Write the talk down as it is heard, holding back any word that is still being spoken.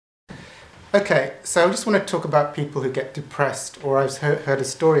Okay, so I just want to talk about people who get depressed, or I've heard a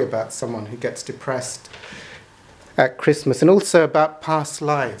story about someone who gets depressed at Christmas, and also about past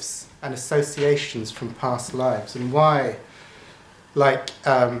lives and associations from past lives, and why, like,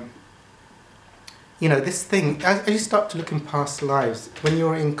 this thing, as you start to look in past lives, when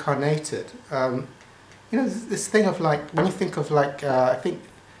you're incarnated, this thing of like, when you think of like, I'm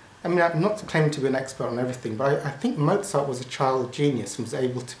not claiming to be an expert on everything, but I think Mozart was a child genius and was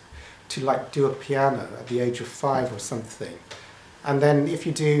able to like do a piano at the age of 5 or something. And then if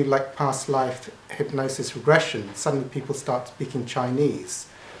you do like past life hypnosis regression, suddenly people start speaking Chinese.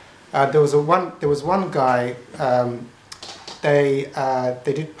 There was one guy, they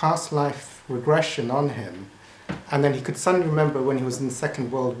did past life regression on him, and then he could suddenly remember when he was in the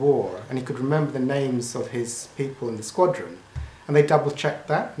Second World War, and he could remember the names of his people in the squadron. And they double-checked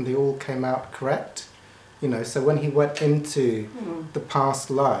that, and they all came out correct. So when he went into the past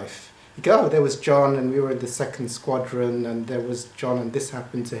life, you go, oh, there was John, and we were in the 2nd Squadron, and there was John, and this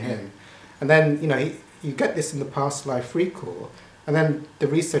happened to him. And then, you get this in the past life recall, and then the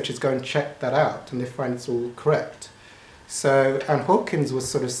researchers go and check that out, and they find it's all correct. And Hawkins was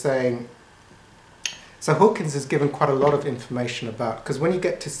sort of saying, so Hawkins has given quite a lot of information about, because when you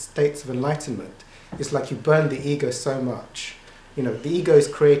get to states of enlightenment, it's like you burn the ego so much. The ego is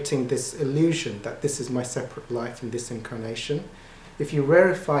creating this illusion that this is my separate life in this incarnation. If you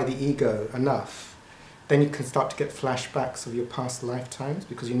rarefy the ego enough, then you can start to get flashbacks of your past lifetimes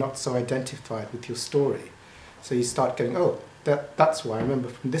because you're not so identified with your story. So you start getting, oh, that's why I remember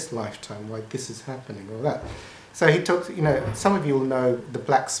from this lifetime why this is happening or that. So he talks, some of you will know the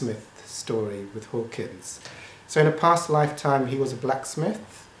blacksmith story with Hawkins. So in a past lifetime, he was a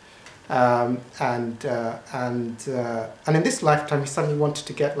blacksmith. And in this lifetime, he suddenly wanted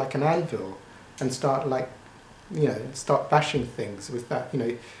to get like an anvil and start like, start bashing things with that,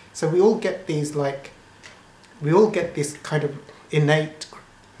 So we all get these this kind of innate,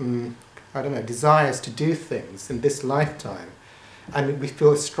 desires to do things in this lifetime. And we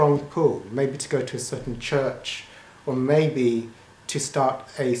feel a strong pull, maybe to go to a certain church, or maybe to start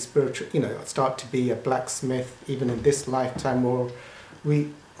a spiritual, start to be a blacksmith even in this lifetime, or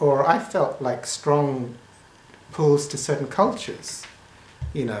I felt like strong pulls to certain cultures,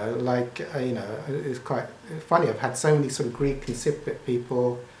 it's quite funny. I've had so many sort of Greek and Cypriot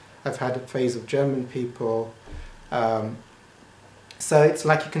people. I've had a phase of German people. So it's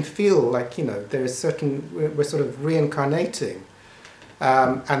like you can feel like, there is certain, we're sort of reincarnating.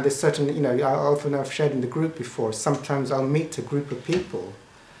 And there's certain, I've shared in the group before, sometimes I'll meet a group of people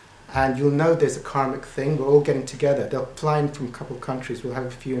and you'll know there's a karmic thing, we're all getting together. They'll fly in from a couple of countries, we'll have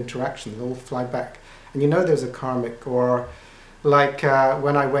a few interactions, they'll all fly back. And there's a karmic, or like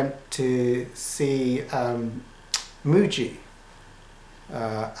when I went to see Muji,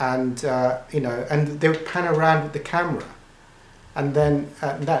 and they would pan around with the camera. And then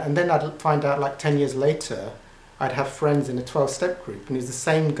I'd find out like 10 years later, I'd have friends in a 12-step group, and it's the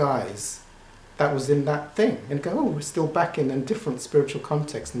same guys that was in that thing, and go, oh, we're still back in a different spiritual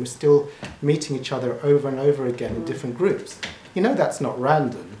context, and we're still meeting each other over and over again in different groups. That's not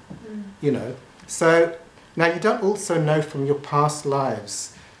random, So now you don't also know from your past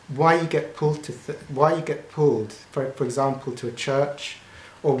lives why you get pulled for example, to a church,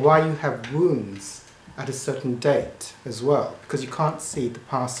 or why you have wounds at a certain date as well, because you can't see the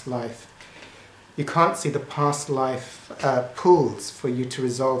past life. You can't see the past life pulls for you to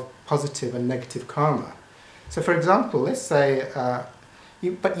resolve positive and negative karma. So, for example, let's say,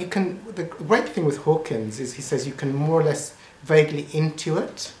 the great thing with Hawkins is he says you can more or less vaguely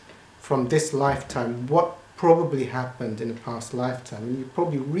intuit from this lifetime what probably happened in a past lifetime, and you're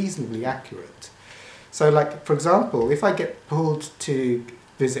probably reasonably accurate. So, like, for example, if I get pulled to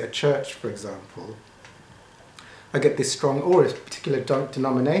visit a church, for example, I get this strong, or a particular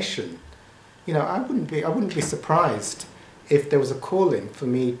denomination, I wouldn't be surprised if there was a calling for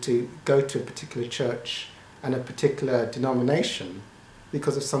me to go to a particular church and a particular denomination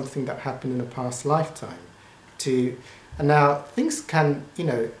because of something that happened in a past lifetime. And now things can,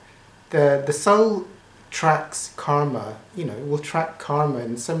 the soul tracks karma, will track karma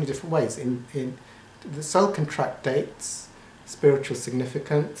in so many different ways. The soul can track dates, spiritual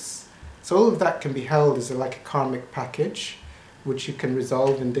significance. So all of that can be held as like a karmic package, which you can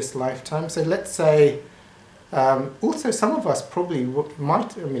resolve in this lifetime. So let's say, also some of us probably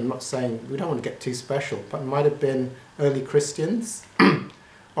might, I'm not saying we don't want to get too special, but might have been early Christians,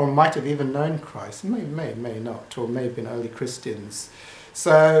 or might have even known Christ, may not, or may have been early Christians.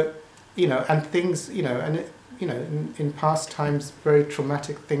 So, and things, in past times, very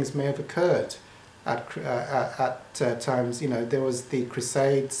traumatic things may have occurred at times. There was the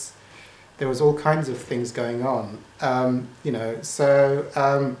Crusades, there was all kinds of things going on. You know,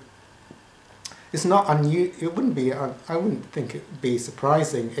 so it's not unusual. It wouldn't be. I wouldn't think it would be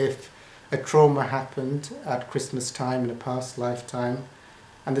surprising if a trauma happened at Christmas time in a past lifetime,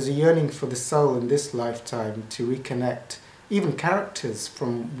 and there's a yearning for the soul in this lifetime to reconnect. Even characters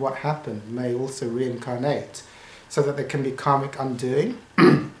from what happened may also reincarnate, so that there can be karmic undoing.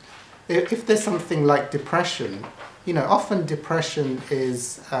 If there's something like depression, you know, often depression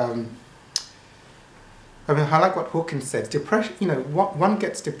is. I mean, I like what Hawkins said. Depression, you know, one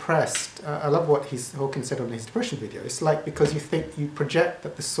gets depressed. I love what Hawkins said on his depression video. It's like because you project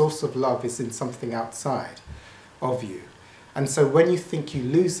that the source of love is in something outside of you. And so when you think you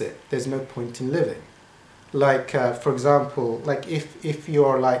lose it, there's no point in living. Like, for example, like if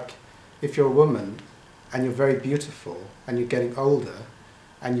you're a woman and you're very beautiful and you're getting older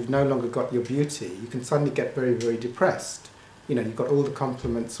and you've no longer got your beauty, you can suddenly get very, very depressed. You know, you've got all the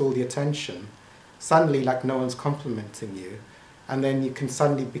compliments, all the attention. Suddenly, like, no one's complimenting you, and then you can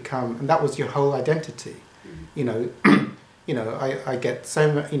suddenly become, and that was your whole identity. You know, I get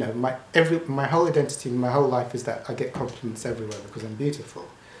so much. You know, my whole identity, my whole life is that I get compliments everywhere because I'm beautiful.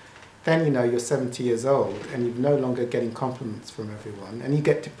 Then, you know, you're 70 years old and you're no longer getting compliments from everyone, and you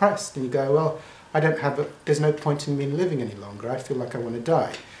get depressed and you go, well, there's no point in me living any longer. I feel like I want to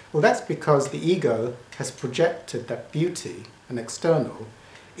die. Well, that's because the ego has projected that beauty and external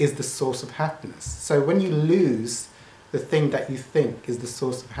is the source of happiness. So when you lose the thing that you think is the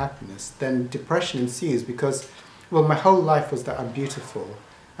source of happiness, then depression ensues because, well, my whole life was that I'm beautiful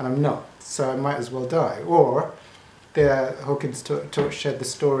and I'm not, so I might as well die. Or Hawkins shared the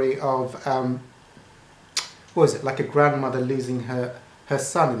story of, what was it, like a grandmother losing her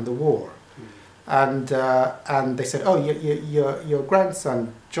son in the war. And they said, oh, your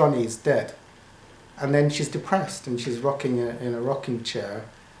grandson, Johnny, is dead. And then she's depressed and she's rocking in a rocking chair.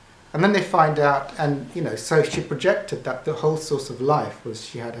 And then they find out, and you know, so she projected that the whole source of life was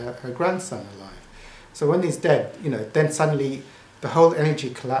she had her grandson alive. So when he's dead, you know, then suddenly the whole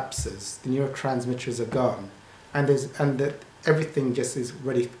energy collapses, the neurotransmitters are gone, and everything just is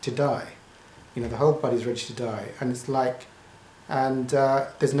ready to die. You know, the whole body's ready to die, and it's like, and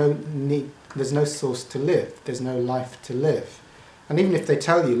there's no need, there's no source to live, there's no life to live. And even if they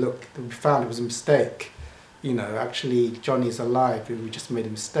tell you, look, we found it was a mistake, you know, actually Johnny's alive, we just made a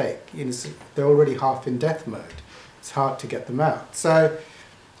mistake. You know, they're already half in death mode. It's hard to get them out. So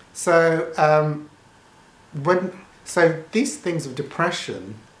these things of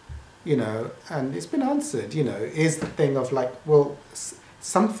depression, you know, and it's been answered, you know, is the thing of like, well,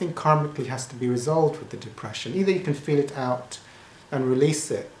 something karmically has to be resolved with the depression. Either you can feel it out and release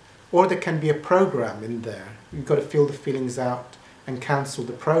it, or there can be a program in there. You've got to feel the feelings out and cancel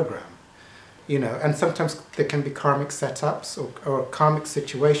the program. You know, and sometimes there can be karmic setups or karmic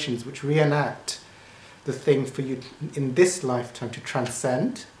situations which reenact the thing for you in this lifetime to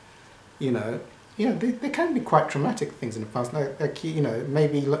transcend. You know, they can be quite traumatic things in the past. Like you know,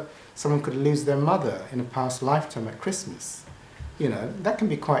 maybe someone could lose their mother in a past lifetime at Christmas. You know, that can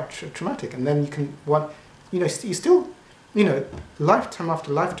be quite traumatic. And then you can you still, you know, lifetime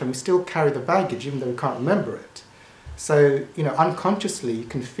after lifetime, we still carry the baggage even though we can't remember it. So, you know, unconsciously you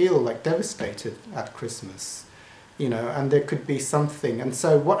can feel like devastated at Christmas, you know, and there could be something. And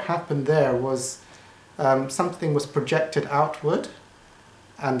so what happened there was something was projected outward,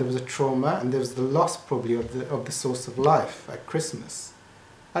 and there was a trauma, and there was the loss probably of the source of life at Christmas.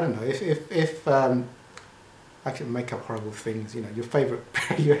 I don't know, if I can make up horrible things, you know, your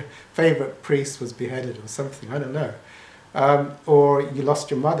favorite priest was beheaded or something, I don't know. Or you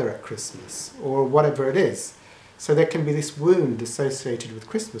lost your mother at Christmas, or whatever it is. So there can be this wound associated with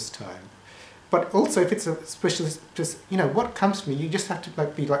Christmas time. But also if it's a specialist, just, you know, what comes from you just have to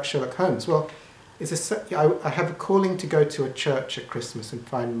be like Sherlock Holmes. Well, I have a calling to go to a church at Christmas and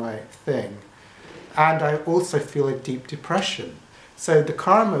find my thing. And I also feel a deep depression. So the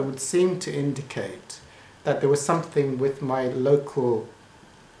karma would seem to indicate that there was something with in my local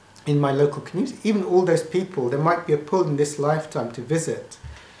community. Even all those people, there might be a pull in this lifetime to visit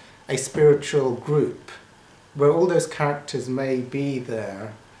a spiritual group where all those characters may be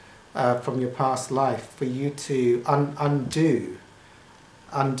there from your past life for you to undo.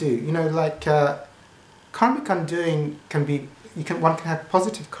 You know, like karmic undoing can be, one can have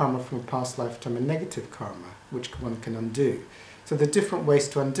positive karma from a past lifetime and negative karma, which one can undo. So there are different ways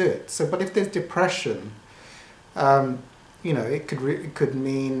to undo it. So, but if there's depression, you know, it could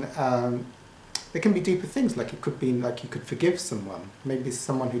mean there can be deeper things. Like it could mean like you could forgive someone. Maybe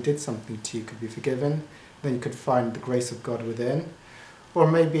someone who did something to you could be forgiven. Then you could find the grace of God within. Or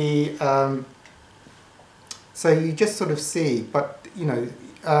maybe, so you just sort of see, but, you know,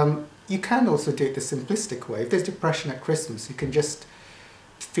 you can also do it the simplistic way. If there's depression at Christmas, you can just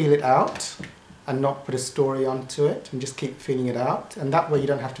feel it out and not put a story onto it and just keep feeling it out. And that way you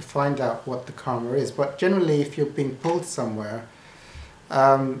don't have to find out what the karma is. But generally, if you're being pulled somewhere,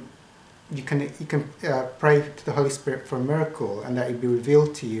 you can pray to the Holy Spirit for a miracle, and that it be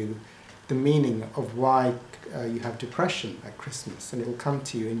revealed to you the meaning of why you have depression at Christmas, and it will come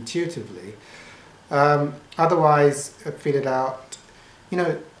to you intuitively. Otherwise, feel it out. You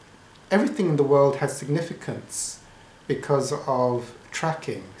know, everything in the world has significance because of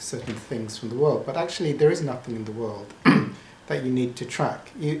tracking certain things from the world, but actually there is nothing in the world that you need to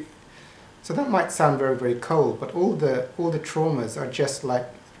track. So that might sound very, very cold, but all the traumas are just like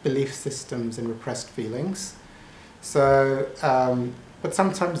belief systems and repressed feelings. So, but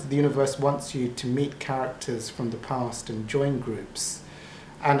sometimes the universe wants you to meet characters from the past and join groups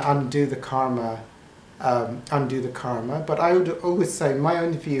and undo the karma. But I would always say, my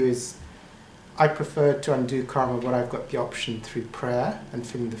own view is, I prefer to undo karma when I've got the option through prayer and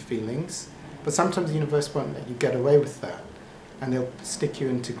feeling the feelings. But sometimes the universe won't let you get away with that, and they'll stick you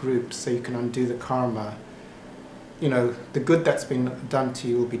into groups so you can undo the karma. You know, the good that's been done to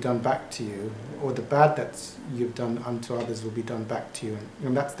you will be done back to you, or the bad that you've done unto others will be done back to you,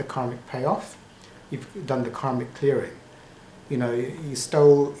 and that's the karmic payoff. You've done the karmic clearing. You know, you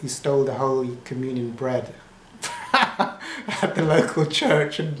stole the whole communion bread at the local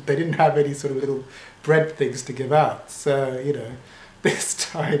church, and they didn't have any sort of little bread things to give out. So, you know, this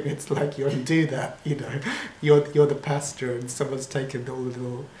time it's like you undo that. You know, you're the pastor, and someone's taken all the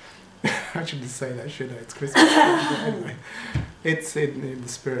little. I shouldn't say that, should I? It's Christmas. But anyway, it's in the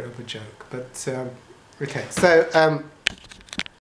spirit of a joke. But okay, so.